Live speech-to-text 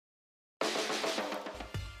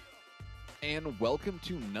and welcome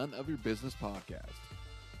to None of Your Business podcast,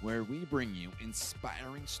 where we bring you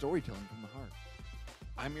inspiring storytelling from the heart.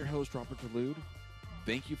 I'm your host, Robert Delude.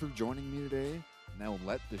 Thank you for joining me today. Now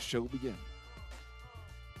let the show begin.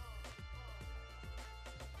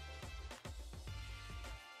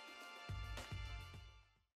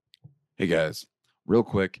 Hey guys, real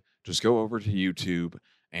quick, just go over to YouTube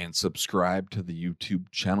and subscribe to the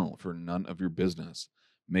YouTube channel for None of Your Business.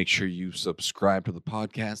 Make sure you subscribe to the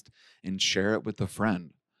podcast and share it with a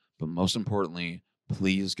friend. But most importantly,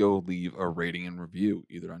 please go leave a rating and review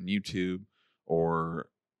either on YouTube or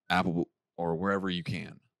Apple or wherever you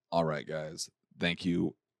can. All right, guys. Thank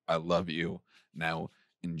you. I love you. Now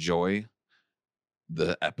enjoy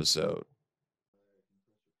the episode.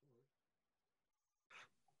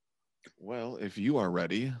 Well, if you are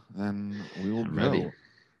ready, then we will I'm go. ready.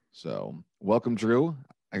 So, welcome, Drew.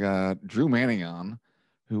 I got Drew Manning on,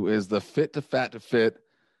 who is the fit to fat to fit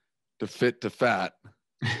to fit to fat.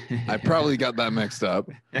 I probably got that mixed up.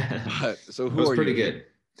 But so who are pretty you? good.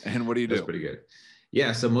 And what do you do? That's pretty good.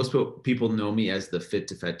 Yeah. So most people know me as the fit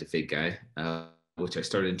to fat to fit guy, which I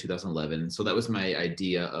started in 2011. So that was my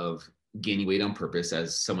idea of gaining weight on purpose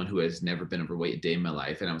as someone who has never been overweight a day in my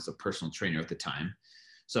life. And I was a personal trainer at the time.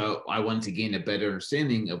 So I wanted to gain a better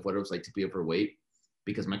understanding of what it was like to be overweight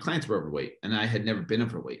because my clients were overweight and I had never been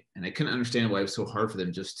overweight. And I couldn't understand why it was so hard for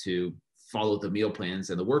them just to follow the meal plans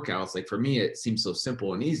and the workouts. Like for me, it seemed so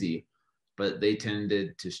simple and easy, but they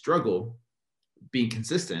tended to struggle being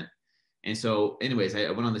consistent. And so anyways, I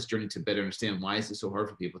went on this journey to better understand why is it so hard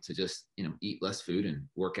for people to just, eat less food and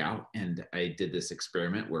work out. And I did this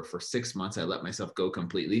experiment where for 6 months, I let myself go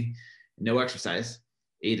completely, no exercise,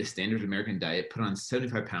 ate a standard American diet, put on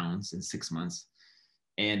 75 pounds in 6 months,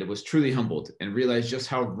 and was truly humbled and realized just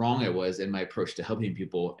how wrong I was in my approach to helping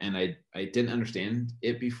people. And I didn't understand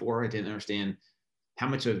it before. I didn't understand how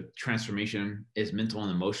much of transformation is mental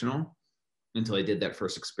and emotional until I did that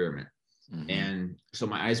first experiment. Mm-hmm. And so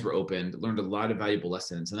my eyes were opened, learned a lot of valuable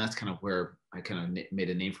lessons. And that's kind of where I kind of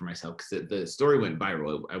made a name for myself because the story went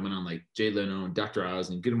viral. I went on like Jay Leno and Dr. Oz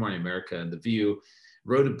and Good Morning America and The View,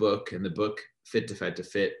 wrote a book, and the book Fit to Fat to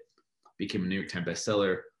Fit became a New York Times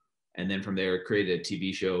bestseller. And then from there, created a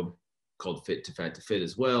TV show called Fit to Fat to Fit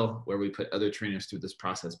as well, where we put other trainers through this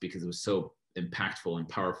process because it was so impactful and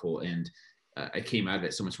powerful. And I came out of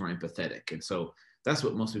it so much more empathetic. And so that's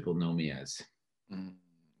what most people know me as.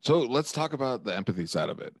 So let's talk about the empathy side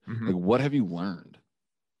of it. Mm-hmm. Like, what have you learned?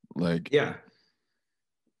 Yeah.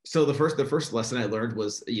 So the first lesson I learned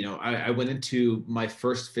was, I went into my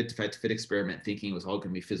first Fit to Fat to Fit experiment thinking it was all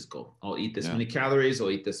going to be physical. I'll eat this many calories. I'll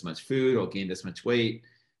eat this much food. I'll gain this much weight.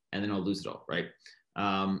 And then I'll lose it all, right?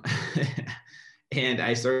 And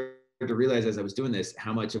I started to realize as I was doing this,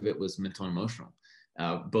 how much of it was mental and emotional,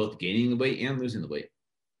 both gaining the weight and losing the weight.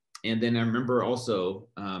 And then I remember also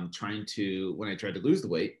when I tried to lose the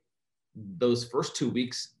weight, those first 2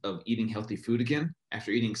 weeks of eating healthy food again,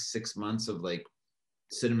 after eating 6 months of like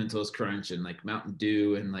Cinnamon Toast Crunch and like Mountain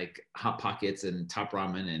Dew and like Hot Pockets and Top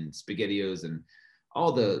Ramen and SpaghettiOs and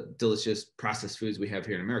all the delicious processed foods we have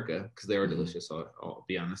here in America, because they are delicious, I'll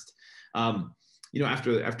be honest.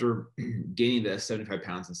 After gaining the 75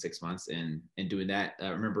 pounds in 6 months and doing that, I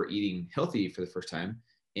remember eating healthy for the first time,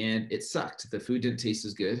 and it sucked. The food didn't taste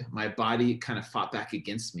as good. My body kind of fought back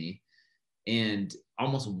against me and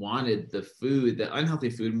almost wanted the unhealthy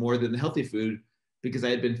food more than the healthy food because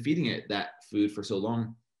I had been feeding it that food for so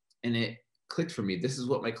long. And it clicked for me. This is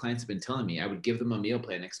what my clients have been telling me. I would give them a meal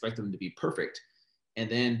plan, expect them to be perfect. And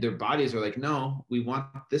then their bodies are like, no, we want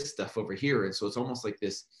this stuff over here. And so it's almost like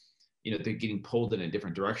this, they're getting pulled in a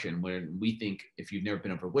different direction when we think if you've never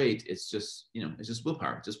been overweight, it's just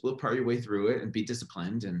willpower. Just willpower your way through it and be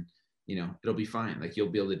disciplined and, it'll be fine. Like you'll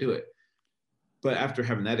be able to do it. But after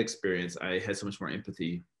having that experience, I had so much more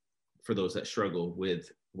empathy for those that struggle with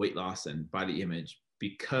weight loss and body image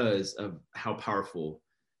because of how powerful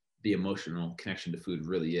the emotional connection to food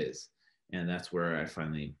really is. And that's where I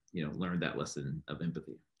finally, learned that lesson of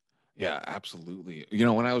empathy. Yeah, absolutely.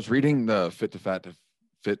 When I was reading the Fit to Fat to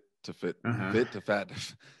Fit to Fit Fit to Fat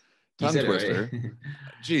tongue twister, right?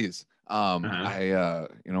 Geez. When I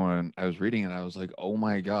was reading it, I was like, oh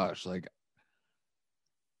my gosh, like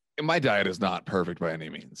my diet is not perfect by any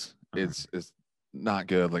means. It's not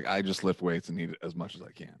good. Like I just lift weights and eat as much as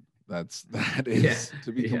I can. That is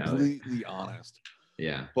to be completely honest.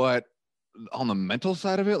 Yeah. But on the mental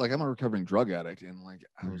side of it, like I'm a recovering drug addict, and like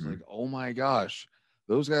I was like, oh my gosh,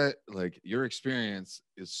 those guys, like your experience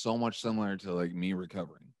is so much similar to like me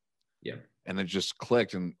recovering. Yeah. And it just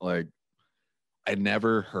clicked, and like I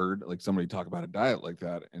never heard like somebody talk about a diet like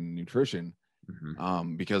that in nutrition.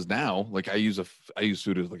 Because now, like, I use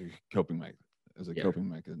food as like a Yeah. coping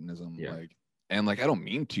mechanism, Yeah. like, and like I don't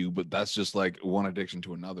mean to, but that's just like one addiction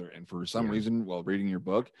to another. And for some Yeah. reason, while reading your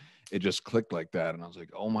book, it just clicked like that, and I was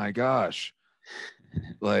like, oh my gosh,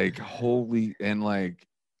 like holy. And like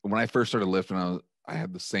when I first started lifting, I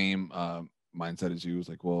had the same mindset as you. It was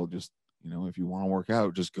like, well, just, if you want to work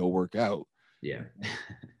out, just go work out. Yeah.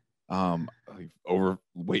 Like,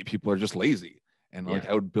 overweight people are just lazy, and like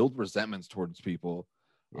Yeah. I would build resentments towards people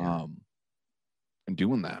Yeah. and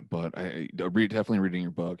doing that. But definitely reading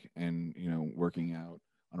your book and working out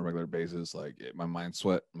on a regular basis, like my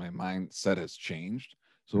mindset has changed.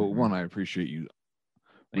 So one, I appreciate you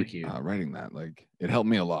Thank you. writing that. Like, it helped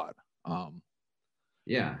me a lot.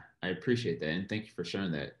 Yeah, I appreciate that, and thank you for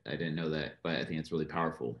sharing that. I didn't know that, but I think it's really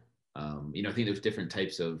powerful. I think there's different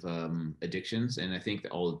types of addictions, and I think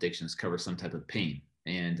that all addictions cover some type of pain,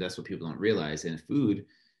 and that's what people don't realize. And food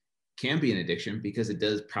can be an addiction because it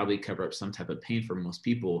does probably cover up some type of pain for most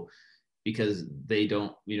people, because they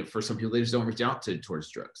don't, for some people, they just don't reach out towards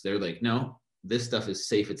drugs. They're like, no, this stuff is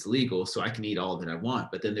safe, it's legal, so I can eat all that I want.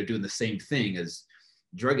 But then they're doing the same thing as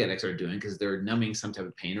drug addicts are doing, because they're numbing some type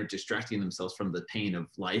of pain or distracting themselves from the pain of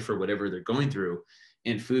life or whatever they're going through.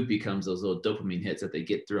 And food becomes those little dopamine hits that they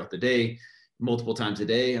get throughout the day, multiple times a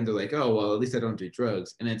day. And they're like, oh, well, at least I don't do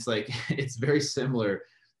drugs. And it's like, it's very similar.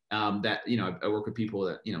 That, I work with people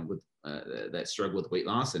that, with that struggle with weight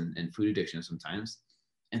loss and food addiction sometimes.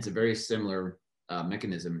 And it's a very similar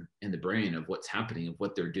mechanism in the brain of what's happening, of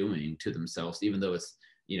what they're doing to themselves, even though it's,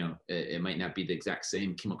 it might not be the exact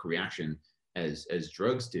same chemical reaction as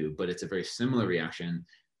drugs do, but it's a very similar reaction,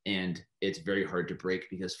 and it's very hard to break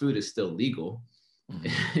because food is still legal.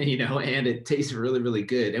 And it tastes really, really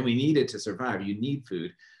good, and we need it to survive. You need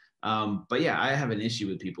food. But yeah, I have an issue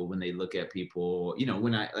with people when they look at people,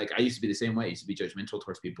 when I used to be the same way. I used to be judgmental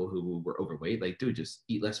towards people who were overweight. Like, dude, just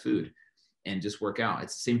eat less food and just work out.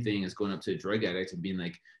 It's the same thing as going up to a drug addict and being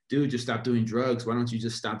like, dude, just stop doing drugs. Why don't you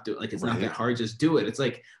just stop doing, like, it's not that hard, just do it. It's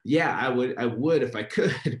like, yeah, I would if I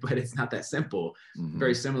could, but it's not that simple.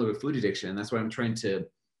 Very similar with food addiction. And that's why I'm trying to,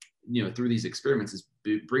 through these experiments, is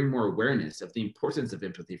bring more awareness of the importance of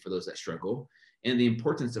empathy for those that struggle, and the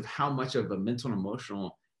importance of how much of a mental and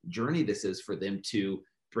emotional journey this is for them to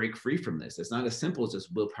break free from this. It's not as simple as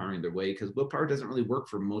just willpowering their way, because willpower doesn't really work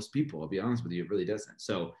for most people. I'll be honest with you, it really doesn't.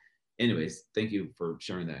 So anyways, thank you for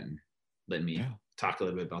sharing that and letting me talk a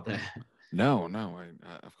little bit about that. No,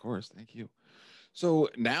 of course, thank you. So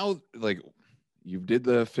now, like, you did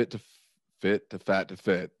the fit to fat to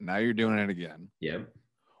fit. Now you're doing it again. Yeah.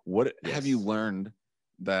 What have you learned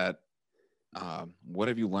what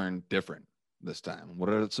have you learned different this time? What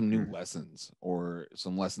are some new lessons, or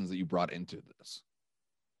some lessons that you brought into this?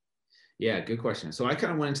 Yeah, good question. So I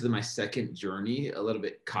kind of went into my second journey a little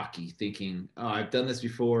bit cocky, thinking, oh, I've done this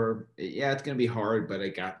before. Yeah, it's going to be hard, but I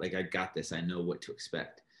got this. I know what to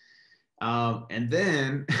expect. And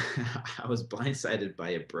then I was blindsided by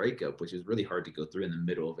a breakup, which is really hard to go through in the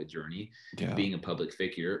middle of a journey. Yeah. Being a public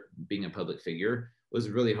figure was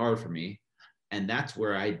really hard for me. And that's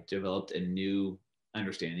where I developed a new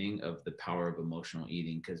understanding of the power of emotional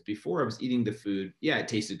eating. Because before, I was eating the food. Yeah, it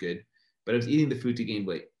tasted good, but I was eating the food to gain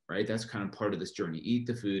weight, right? That's kind of part of this journey. Eat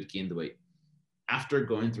the food, gain the weight. After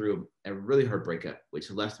going through a really hard breakup, which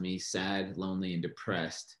left me sad, lonely, and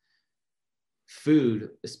depressed,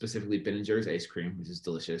 food, specifically Ben and Jerry's ice cream, which is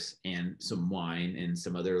delicious, and some wine and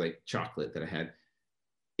some other like chocolate that I had,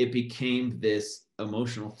 it became this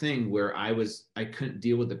emotional thing where I couldn't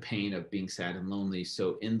deal with the pain of being sad and lonely.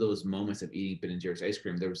 So in those moments of eating Ben and Jerry's ice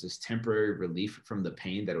cream, there was this temporary relief from the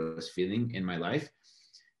pain that I was feeling in my life.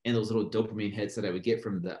 And those little dopamine hits that I would get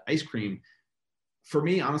from the ice cream, for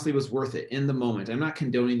me, honestly, was worth it in the moment. I'm not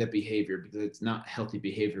condoning that behavior because it's not healthy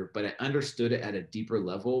behavior, but I understood it at a deeper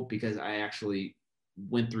level because I actually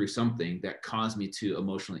went through something that caused me to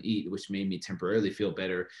emotionally eat, which made me temporarily feel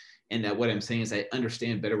better. And that what I'm saying is I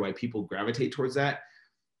understand better why people gravitate towards that,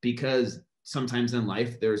 because sometimes in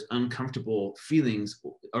life there's uncomfortable feelings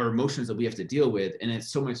or emotions that we have to deal with. And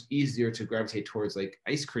it's so much easier to gravitate towards like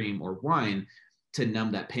ice cream or wine to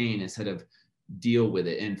numb that pain instead of deal with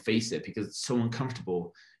it and face it, because it's so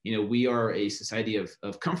uncomfortable. We are a society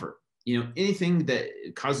of comfort. Anything that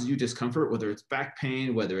causes you discomfort, whether it's back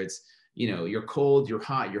pain, whether it's, you're cold, you're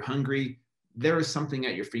hot, you're hungry, there is something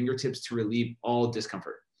at your fingertips to relieve all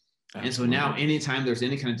discomfort. Absolutely. And so now anytime there's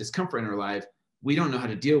any kind of discomfort in our life, we don't know how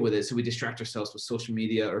to deal with it. So we distract ourselves with social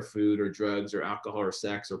media or food or drugs or alcohol or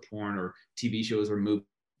sex or porn or TV shows or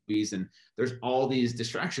movies. And there's all these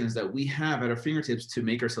distractions that we have at our fingertips to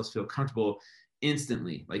make ourselves feel comfortable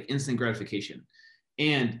instantly, like instant gratification.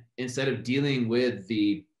 And instead of dealing with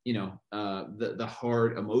the the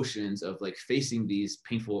hard emotions of like facing these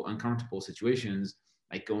painful, uncomfortable situations,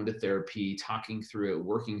 like going to therapy, talking through it,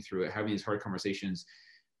 working through it, having these hard conversations.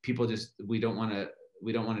 People just, we don't want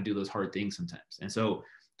to do those hard things sometimes. And so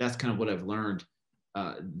that's kind of what I've learned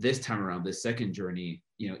this time around, this second journey,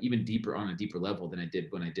 even deeper, on a deeper level than I did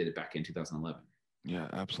when I did it back in 2011. Yeah,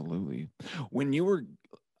 absolutely. When you were,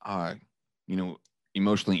 uh,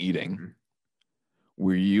 emotionally eating, Mm-hmm.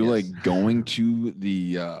 were you Yes. like going to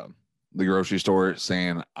the grocery store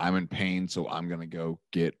saying, I'm in pain, so I'm gonna go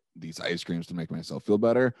get these ice creams to make myself feel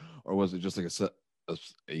better, or was it just like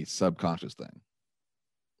a subconscious thing?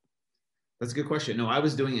 That's a good question. No, I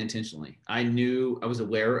was doing it intentionally. I knew, I was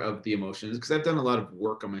aware of the emotions because I've done a lot of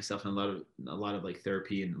work on myself and a lot of like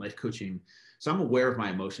therapy and life coaching. So I'm aware of my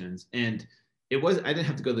emotions. And I didn't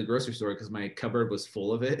have to go to the grocery store because my cupboard was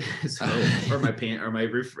full of it. Or my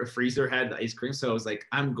freezer had the ice cream. So I was like,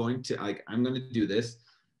 I'm going to do this.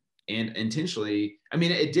 And intentionally, I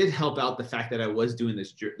mean, it did help out the fact that I was doing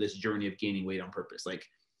this journey of gaining weight on purpose.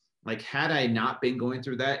 Like had I not been going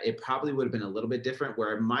through that, it probably would have been a little bit different,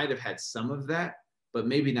 where I might have had some of that, but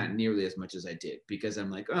maybe not nearly as much as I did, because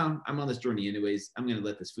I'm like, oh, I'm on this journey anyways. I'm going to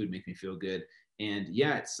let this food make me feel good. And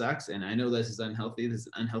yeah, it sucks. And I know this is unhealthy. This is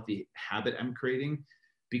an unhealthy habit I'm creating,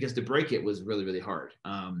 because to break it was really, really hard.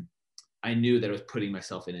 I knew that I was putting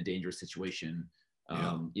myself in a dangerous situation.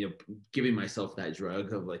 Yeah. Giving myself that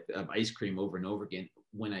drug of ice cream over and over again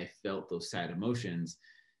when I felt those sad emotions.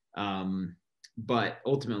 But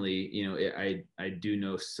ultimately, I do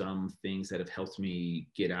know some things that have helped me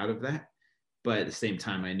get out of that. But at the same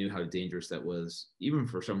time, I knew how dangerous that was, even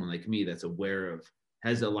for someone like me that's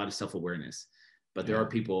has a lot of self-awareness. But there Yeah. are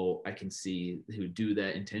people I can see who do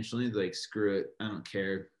that intentionally. They're like, screw it, I don't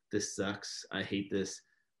care. This sucks. I hate this.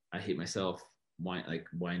 I hate myself. Why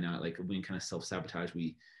not? Like, we kind of self-sabotage.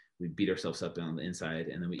 We beat ourselves up on the inside,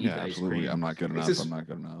 and then we eat Yeah, the ice absolutely. cream. I'm not good Makes enough. us I'm not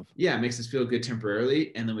good enough. Yeah, it makes us feel good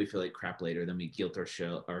temporarily, and then we feel like crap later. Then we guilt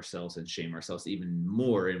ourselves and shame ourselves even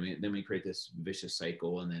more, and then we create this vicious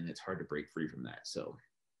cycle, and then it's hard to break free from that. So,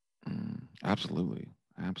 Absolutely.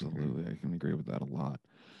 mhm, Absolutely. I can agree with that a lot.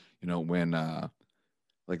 When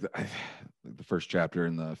like the first chapter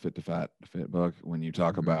in the Fit to Fat Fit book, when you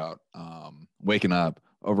talk mhm. about waking up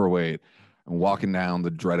overweight and walking down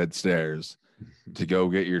the dreaded stairs to go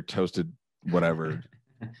get your toasted whatever,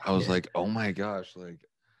 I was Yeah. like, oh my gosh, like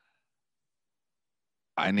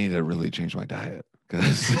I need to really change my diet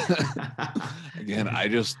because again, I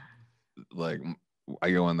just like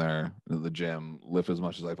I go in there to the gym, lift as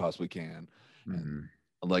much as I possibly can, and Mhm.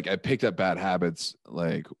 like I picked up bad habits.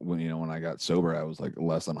 Like when I got sober, I was like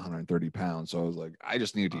less than 130 pounds, so I was like, I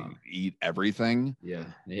just need to eat everything Yeah,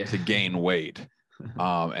 yeah. to gain weight.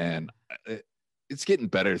 And it's getting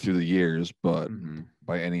better through the years, but Mhm.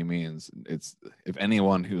 by any means, it's if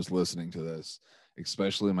anyone who's listening to this,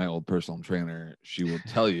 especially my old personal trainer, she will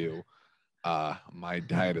tell you, my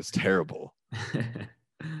diet is terrible.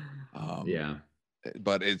 Um, Yeah,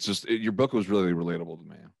 but it's just your book was really relatable to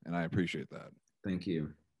me, and I appreciate that. thank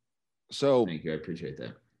you. So Thank you. I appreciate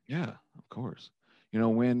that. yeah, of course.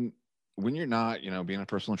 When you're not, being a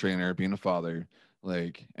personal trainer, being a father,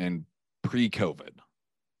 like and pre-COVID,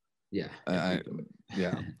 Yeah, yeah, I pre-COVID.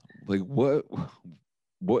 yeah, like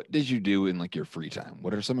what did you do in like your free time?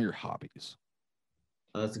 What are some of your hobbies?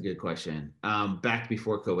 Oh, that's a good question. Back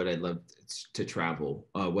before COVID, I'd love to travel,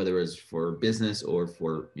 whether it was for business or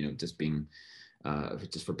for just being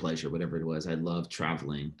just for pleasure, whatever it was. I love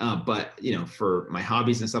traveling. But for my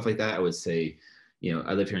hobbies and stuff like that, I would say,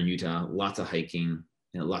 I live here in Utah. Lots of hiking,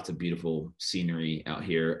 lots of beautiful scenery out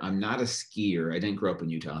here. I'm not a skier. I didn't grow up in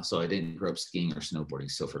Utah, so I didn't grow up skiing or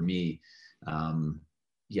snowboarding. So for me, um,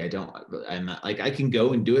 yeah, I don't. I'm not like, I can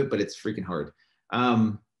go and do it, but it's freaking hard.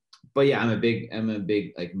 Um, but yeah, I'm a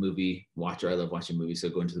big like movie watcher. I love watching movies. So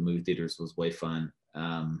going to the movie theaters was way fun.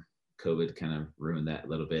 COVID kind of ruined that a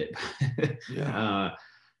little bit. Yeah. uh,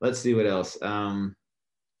 let's see what else.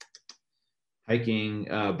 Hiking,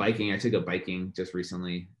 biking. I took up biking just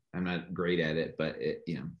recently. I'm not great at it, but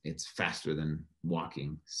it's faster than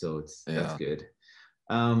walking, so that's Yeah. good.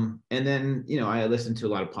 And then I listen to a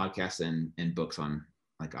lot of podcasts and books on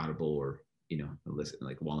like Audible, or listen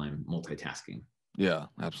like while I'm multitasking. Yeah,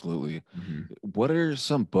 absolutely. Mhm. What are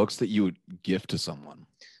some books that you would gift to someone?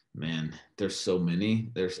 Man, there's so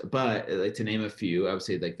many. But like, to name a few, I would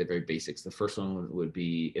say like the very basics. The first one would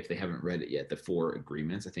be, if they haven't read it yet, the Four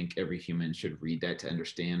Agreements. I think every human should read that to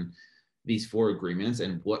understand these four agreements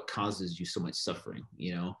and what causes you so much suffering.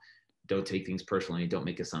 Don't take things personally. Don't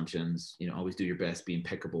make assumptions. Always do your best. Be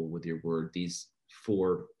impeccable with your word. These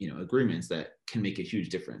four, agreements that can make a huge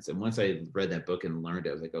difference. And once I read that book and learned it,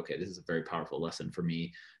 I was like, okay, this is a very powerful lesson for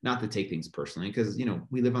me, not to take things personally, because,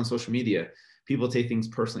 we live on social media. People take things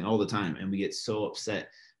personally all the time. And we get so upset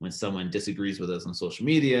when someone disagrees with us on social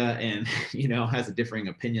media and, has a differing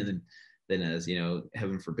opinion than us,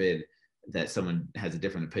 heaven forbid that someone has a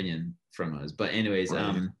different opinion from us. But anyways,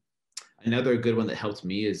 Right. another good one that helped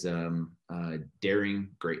me is Daring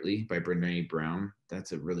Greatly by Brene Brown.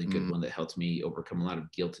 That's a really good one that helped me overcome a lot of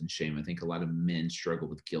guilt and shame. I think a lot of men struggle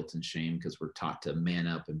with guilt and shame because we're taught to man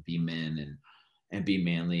up and be men and be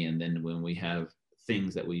manly. And then when we have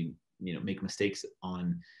things that we, make mistakes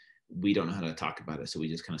on, we don't know how to talk about it. So we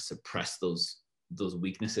just kind of suppress those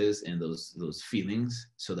weaknesses and those feelings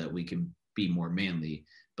so that we can be more manly,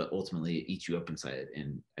 but ultimately it eats you up inside.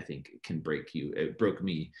 And I think it can break you. It broke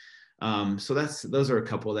me. So those are a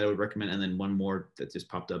couple that I would recommend. And then one more that just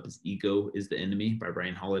popped up is Ego is the Enemy by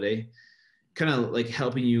Ryan Holiday. Kind of like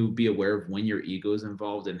helping you be aware of when your ego is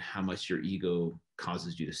involved and how much your ego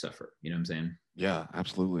causes you to suffer. You know what I'm saying? Yeah,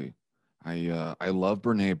 absolutely. I love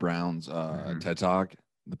Brene Brown's Mm-hmm. TED Talk,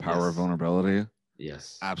 The Power of Yes. Vulnerability.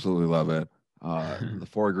 Yes. Absolutely love it. The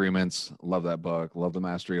Four Agreements, love that book. Love The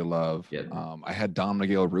Mastery of Love. Yeah. I had Dom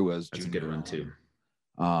Miguel Ruiz That's a Jr. good one too.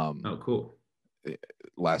 Um, Oh, cool.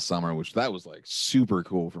 last summer, which that was like super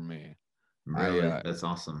cool for me. I Really? That's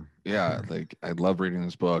awesome. Yeah, like I love reading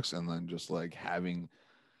his books and then just like having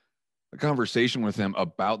a conversation with him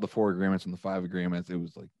about the Four Agreements and the Five Agreements. It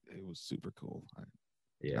was super cool. I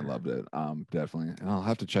Yeah. loved it. Definitely. And I'll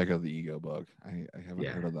have to check out the Ego book. I haven't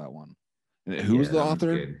Yeah. heard of that one. And who's Yeah. the That one's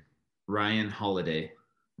author? good. Ryan Holiday.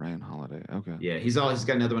 Ryan Holiday. Okay. Yeah. He's got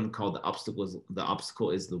another one called The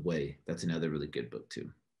Obstacle is the Way. That's another really good book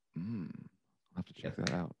too. I'll have to check Yep.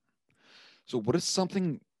 that out. So what is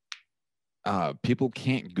something people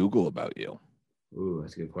can't Google about you? Ooh,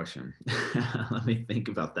 that's a good question. Let me think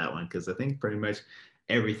about that one because I think pretty much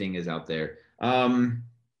everything is out there.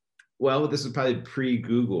 Well, this is probably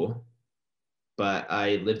pre-Google, but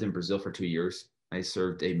I lived in Brazil for 2 years. I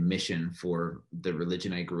served a mission for the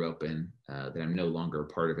religion I grew up in that I'm no longer a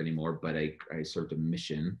part of anymore, but I served a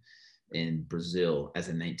mission in Brazil as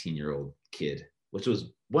a 19-year-old kid, which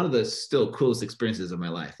was one of the still coolest experiences of my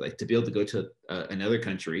life. Like to be able to go to another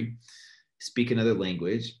country, speak another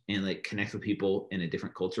language, and like connect with people in a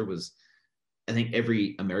different culture was, I think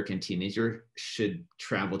every American teenager should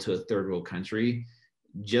travel to a third world country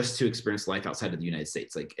just to experience life outside of the United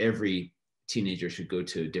States. Like every teenager should go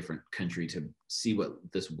to a different country to see what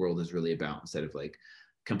this world is really about instead of like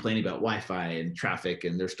complaining about Wi-Fi and traffic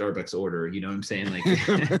and their Starbucks order. You know what I'm saying? Like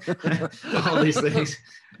all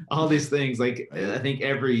these things. Like I think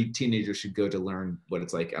every teenager should go to learn what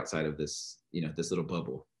it's like outside of this, this little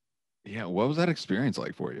bubble. Yeah. What was that experience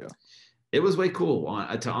like for you? It was way cool.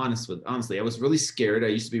 Honestly, I was really scared. I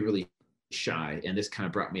used to be really shy, and this kind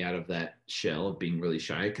of brought me out of that shell of being really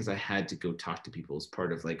shy because I had to go talk to people as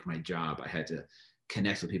part of like my job. I had to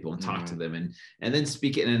connect with people and talk to them, and then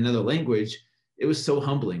speak it in another language. It was so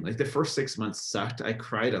humbling. Like the first 6 months sucked. I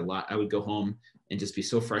cried a lot. I would go home and just be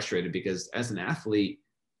so frustrated because as an athlete,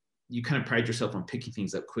 you kind of pride yourself on picking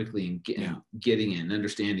things up quickly and getting it and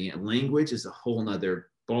understanding it. Language is a whole nother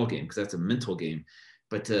ball game because that's a mental game.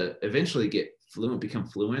 But to eventually become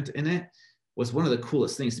fluent in it was one of the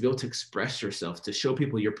coolest things. To be able to express yourself, to show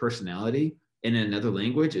people your personality in another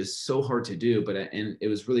language is so hard to do. And it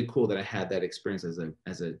was really cool that I had that experience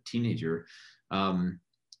as a teenager.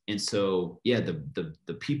 And so, yeah,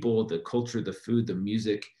 the people, the culture, the food, the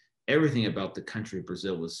music, everything about the country of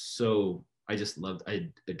Brazil was so, I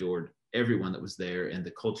adored everyone that was there, and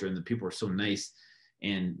the culture, and the people were so nice.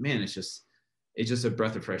 And man, it's just a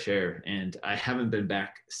breath of fresh air. And I haven't been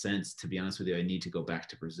back since, to be honest with you. I need to go back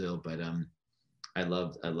to Brazil, but I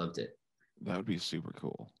loved it. That would be super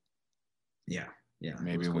cool. Yeah. Yeah. It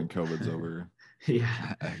Maybe was when cool. COVID's over,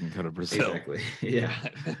 Yeah. I can go to Brazil. Exactly. Yeah.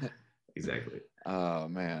 Exactly. Oh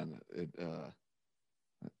man.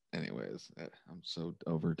 Anyways, I'm so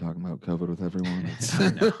over talking about COVID with everyone. I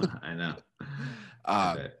know. I know.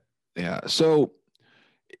 I bet. Yeah. So,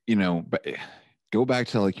 but go back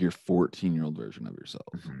to like your 14-year-old version of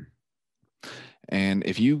yourself. Mm-hmm. And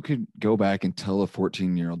if you could go back and tell a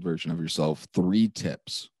 14-year-old version of yourself 3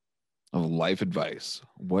 tips of life advice,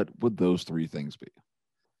 what would those 3 things be?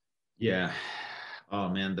 Yeah. Oh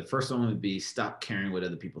man, the first one would be stop caring what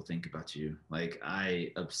other people think about you. Like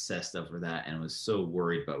I obsessed over that and was so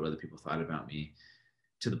worried about what other people thought about me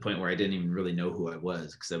to the point where I didn't even really know who I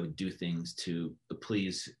was because I would do things to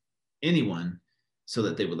please anyone so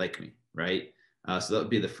that they would like me, right? So that would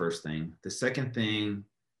be the first thing. The second thing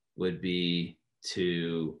would be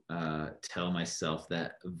to tell myself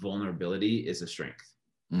that vulnerability is a strength.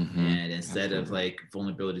 Mm-hmm. And instead of like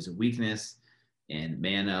vulnerability is a weakness and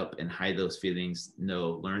man up and hide those feelings,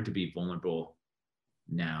 no, learn to be vulnerable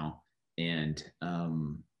now, and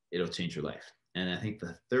it'll change your life. And I think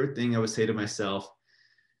the third thing I would say to myself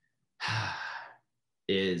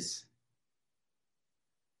is,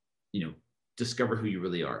 discover who you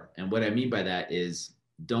really are. And what I mean by that is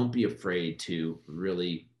don't be afraid to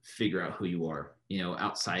really figure out who you are,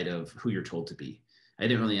 outside of who you're told to be. I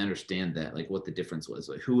didn't really understand that, like what the difference was,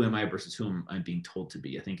 like who am I versus who I'm being told to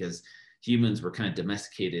be. I think as humans, we're kind of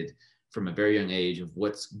domesticated from a very young age of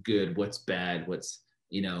what's good, what's bad, what's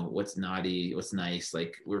naughty, what's nice.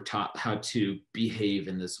 Like we're taught how to behave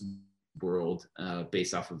in this world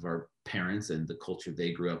based off of our parents and the culture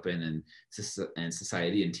they grew up in, and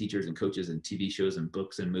society and teachers and coaches and TV shows and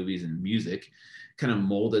books and movies and music kind of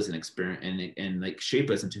mold us and experiment and like shape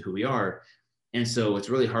us into who we are. And so it's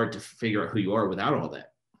really hard to figure out who you are without all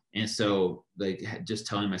that. And so like just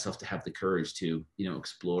telling myself to have the courage to,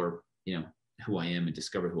 explore, who I am and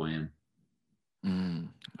discover who I am.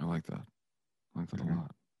 I like that. I like that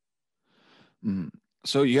Mm-hmm. a lot.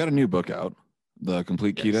 So you got a new book out, The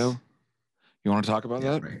Complete Keto. You want to talk about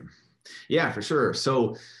that? Right. Yeah, for sure.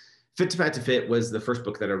 So Fit to Fat to Fit was the first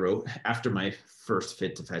book that I wrote after my first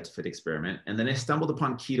Fit to Fat to Fit experiment. And then I stumbled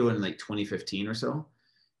upon keto in like 2015 or so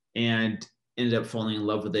and ended up falling in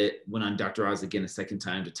love with it. Went on Dr. Oz again a second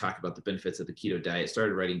time to talk about the benefits of the keto diet.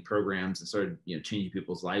 Started writing programs and started, changing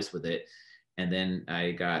people's lives with it. And then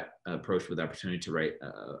I got approached with the opportunity to write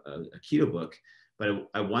a keto book. But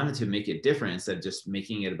I wanted to make it different instead of just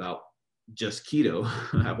making it about just keto.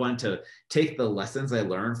 I wanted to take the lessons I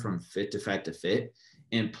learned from Fit to Fat to Fit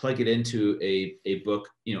and plug it into a book,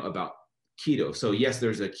 about keto. So yes,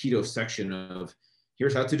 there's a keto section of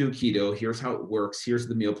here's how to do keto, here's how it works, here's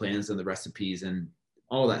the meal plans and the recipes and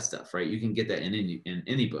all that stuff, right? You can get that in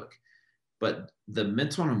any book. But the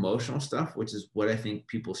mental and emotional stuff, which is what I think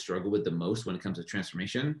people struggle with the most when it comes to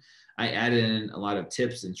transformation, I added in a lot of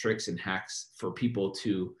tips and tricks and hacks for people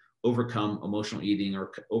to overcome emotional eating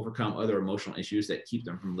or overcome other emotional issues that keep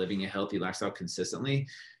them from living a healthy lifestyle consistently,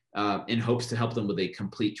 in hopes to help them with a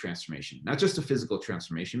complete transformation, not just a physical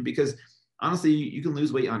transformation, because honestly, you can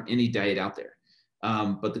lose weight on any diet out there.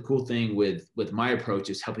 But the cool thing with my approach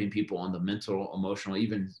is helping people on the mental, emotional,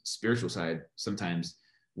 even spiritual side sometimes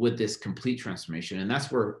with this complete transformation. And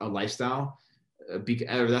that's where a lifestyle,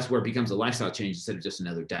 that's where it becomes a lifestyle change instead of just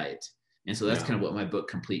another diet. And so that's kind of what my book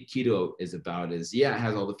Complete Keto is about is, it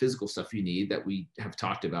has all the physical stuff you need that we have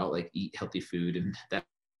talked about, like eat healthy food and that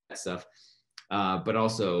stuff. But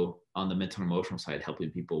also on the mental and emotional side,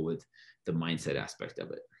 helping people with the mindset aspect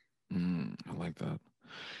of it. I like that.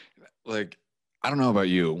 Like, I don't know about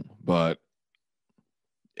you, but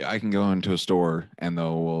I can go into a store and there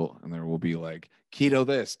will be like keto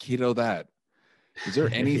this, keto that. Is there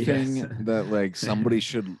anything that like somebody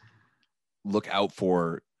should look out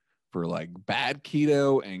for like bad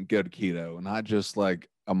keto and good keto, not just like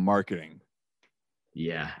a marketing?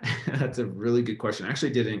 Yeah, that's a really good question. I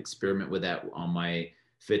actually did an experiment with that on my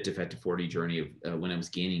Fit to Fat to 40 journey of when I was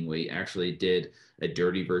gaining weight. I actually did a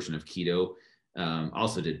dirty version of keto.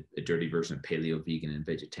 Also did a dirty version of paleo, vegan, and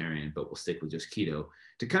vegetarian, but we'll stick with just keto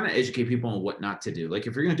to kind of educate people on what not to do. Like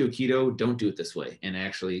if you're going to do a keto, don't do it this way. And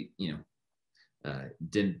actually,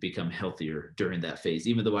 didn't become healthier during that phase,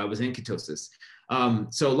 even though I was in ketosis.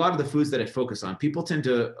 So a lot of the foods that I focus on, people tend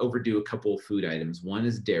to overdo a couple of food items. One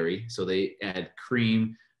is dairy. So they add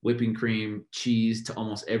cream, whipping cream, cheese to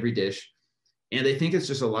almost every dish. And they think it's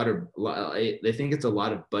just they think it's a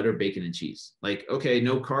lot of butter, bacon, and cheese. Like, okay,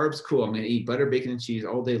 no carbs, cool. I'm going to eat butter, bacon, and cheese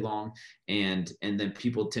all day long. And then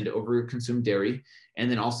people tend to over consume dairy. And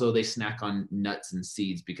then also they snack on nuts and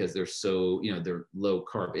seeds because they're so, they're low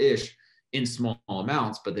carb-ish in small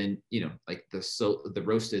amounts, but then, like the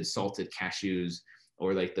roasted salted cashews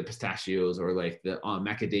or like the pistachios or like the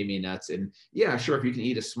macadamia nuts. And yeah, sure, if you can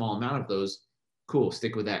eat a small amount of those, cool,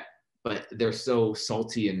 stick with that. But they're so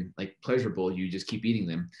salty and like pleasurable, you just keep eating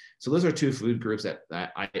them. So those are two food groups that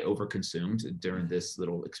I overconsumed during this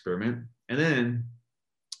little experiment. And then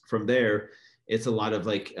from there, it's a lot of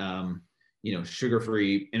like,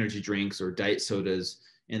 sugar-free energy drinks or diet sodas,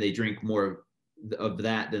 and they drink more of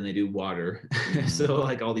that than they do water. So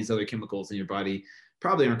like all these other chemicals in your body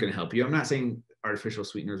probably aren't going to help you. I'm not saying artificial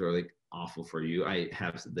sweeteners are like awful for you. I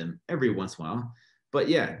have them every once in a while, but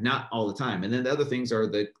yeah, not all the time. And then the other things are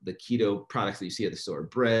the keto products that you see at the store: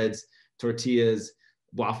 breads, tortillas,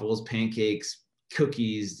 waffles, pancakes,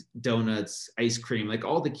 cookies, donuts, ice cream, like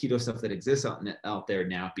all the keto stuff that exists out there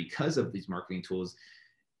now because of these marketing tools.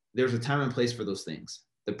 There's a time and place for those things.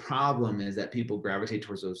 The problem is that people gravitate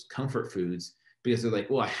towards those comfort foods because they're like,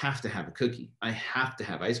 well, I have to have a cookie. I have to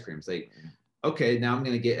have ice cream. It's like, okay, now I'm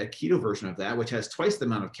going to get a keto version of that, which has twice the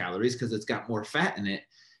amount of calories because it's got more fat in it.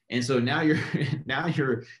 And so now you're now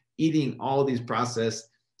you're eating all these processed,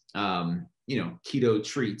 keto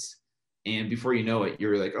treats. And before you know it,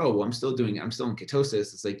 you're like, oh, well, I'm still in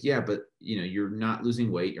ketosis. It's like, yeah, but you're not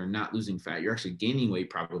losing weight. You're not losing fat. You're actually gaining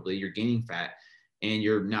weight. Probably you're gaining fat and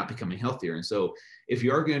you're not becoming healthier. And so if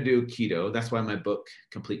you are going to do keto, that's why my book,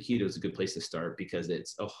 Complete Keto, is a good place to start because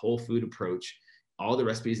it's a whole food approach. All the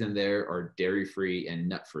recipes in there are dairy-free and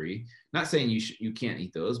nut-free. Not saying you can't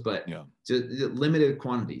eat those, but just limited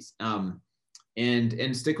quantities.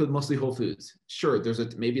 And stick with mostly whole foods. Sure,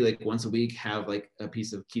 there's maybe like once a week have like a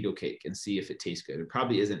piece of keto cake and see if it tastes good. It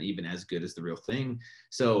probably isn't even as good as the real thing.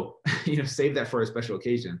 So, save that for a special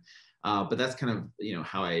occasion. But that's kind of,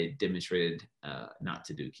 how I demonstrated not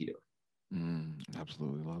to do keto.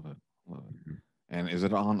 Absolutely love it. Love it. Mm-hmm. And is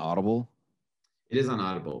it on Audible? It is on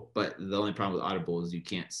Audible, but the only problem with Audible is you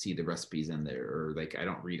can't see the recipes in there, or like I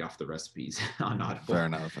don't read off the recipes on Audible. Fair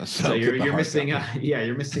enough. So you're missing out. Yeah,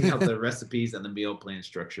 you're missing out the recipes and the meal plan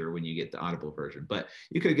structure when you get the Audible version. But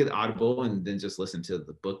you could get Audible and then just listen to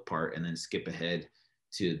the book part and then skip ahead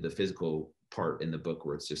to the physical part in the book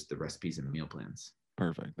where it's just the recipes and the meal plans.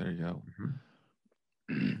 Perfect. There you go.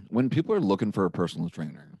 Mm-hmm. When people are looking for a personal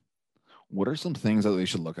trainer, what are some things that they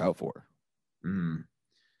should look out for?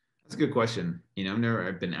 That's a good question.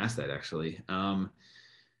 I've been asked that actually.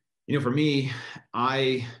 For me,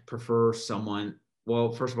 I prefer someone.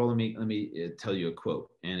 Well, first of all, let me tell you a quote,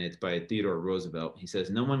 and it's by Theodore Roosevelt. He says,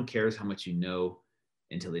 "No one cares how much you know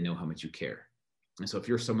until they know how much you care." And so, if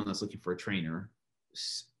you're someone that's looking for a trainer,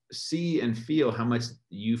 see and feel how much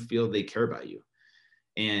you feel they care about you,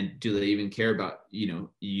 and do they even care about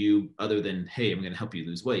you other than, hey, I'm going to help you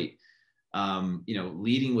lose weight.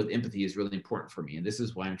 Leading with empathy is really important for me. And this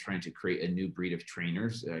is why I'm trying to create a new breed of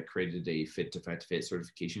trainers. I created a Fit to Fat to Fit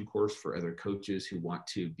certification course for other coaches who want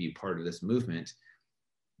to be part of this movement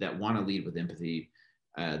that want to lead with empathy.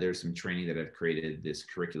 There's some training that I've created, this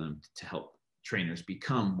curriculum to help trainers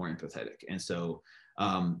become more empathetic. And so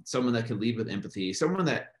someone that can lead with empathy, someone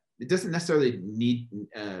that it doesn't necessarily need,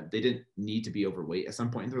 they didn't need to be overweight at some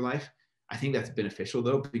point in their life. I think that's beneficial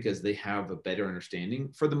though, because they have a better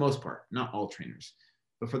understanding for the most part, not all trainers,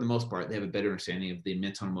 but for the most part, they have a better understanding of the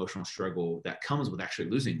mental and emotional struggle that comes with actually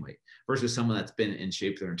losing weight versus someone that's been in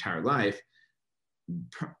shape their entire life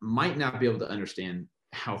might not be able to understand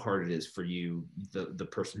how hard it is for you, the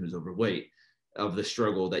person who's overweight, of the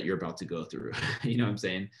struggle that you're about to go through. You know what I'm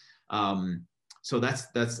saying? So that's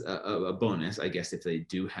a bonus, I guess, if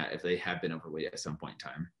they have been overweight at some point in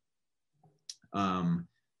time.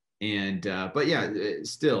 But yeah,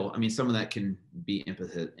 still, I mean, someone that can be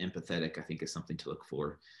empathetic, I think is something to look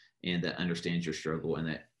for, and that understands your struggle and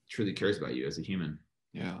that truly cares about you as a human.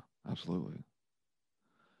 Yeah, absolutely.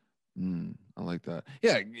 I like that.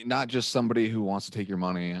 Yeah, not just somebody who wants to take your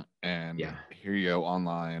money and here you go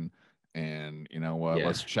online and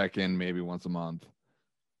let's check in maybe once a month.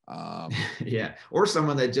 Or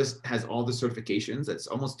someone that just has all the certifications that's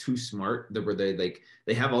almost too smart, where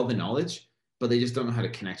they have all the knowledge, but they just don't know how to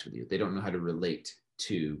connect with you. They don't know how to relate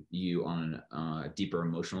to you on a deeper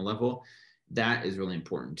emotional level. That is really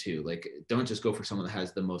important too. Like, don't just go for someone that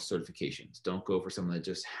has the most certifications. Don't go for someone that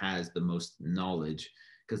just has the most knowledge,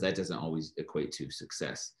 because that doesn't always equate to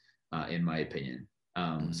success, in my opinion.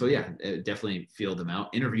 So yeah, definitely feel them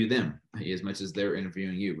out. Interview them as much as they're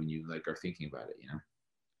interviewing you when you are thinking about it.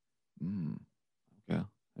 Yeah.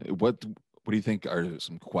 What do you think are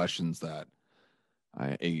some questions that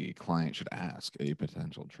a client should ask a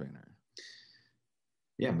potential trainer?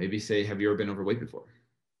 Yeah, maybe say, have you ever been overweight before?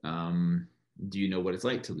 Do you know what it's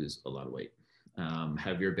like to lose a lot of weight?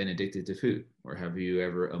 Have you ever been addicted to food, or have you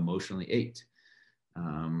ever emotionally ate?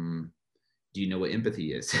 Do you know what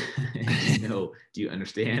empathy is? Do you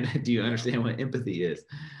understand what empathy is?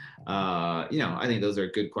 I think those are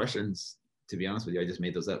good questions. To be honest with you, I just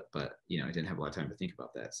made those up, but I didn't have a lot of time to think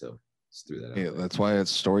about that, so just threw that out. Yeah, that's why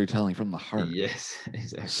it's storytelling from the heart. Yes,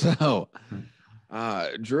 exactly. So,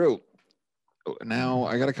 Drew, now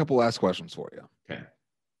I got a couple last questions for you. Okay.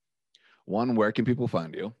 One, where can people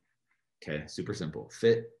find you? Okay, super simple.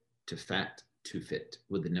 Fit to Fat to Fit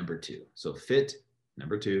with the number 2. So fit,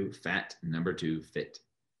 number 2, fat, number 2,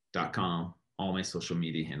 fit.com. All my social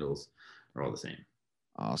media handles are all the same.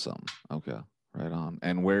 Awesome. Okay. Right on.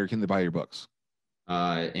 And where can they buy your books?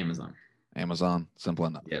 Amazon. Amazon. Simple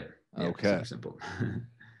enough. Yep. Okay. Super simple.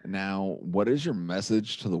 Now, what is your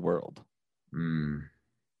message to the world?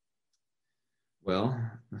 Well,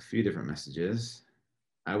 a few different messages.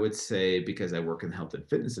 I would say because I work in the health and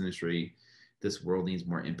fitness industry, this world needs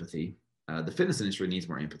more empathy. The fitness industry needs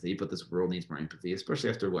more empathy, but this world needs more empathy, especially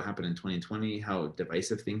after what happened in 2020, how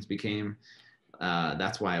divisive things became.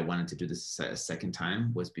 That's why I wanted to do this a second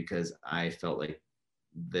time, was because I felt like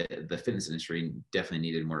the fitness industry definitely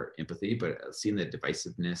needed more empathy, but seeing the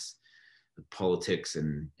divisiveness, the politics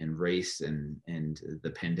and race and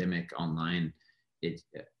the pandemic online, it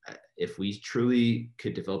if we truly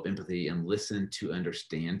could develop empathy and listen to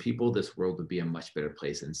understand people, this world would be a much better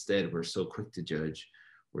place. Instead, we're so quick to judge,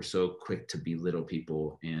 we're so quick to belittle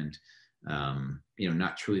people, and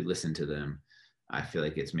not truly listen to them. I feel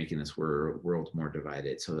like it's making this world more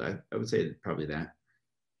divided. So I would say probably that.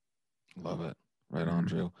 Love it. Right on, Mhm.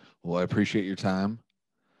 Drew. Well, I appreciate your time.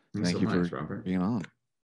 Thanks so Thank you much, for Robert. being on.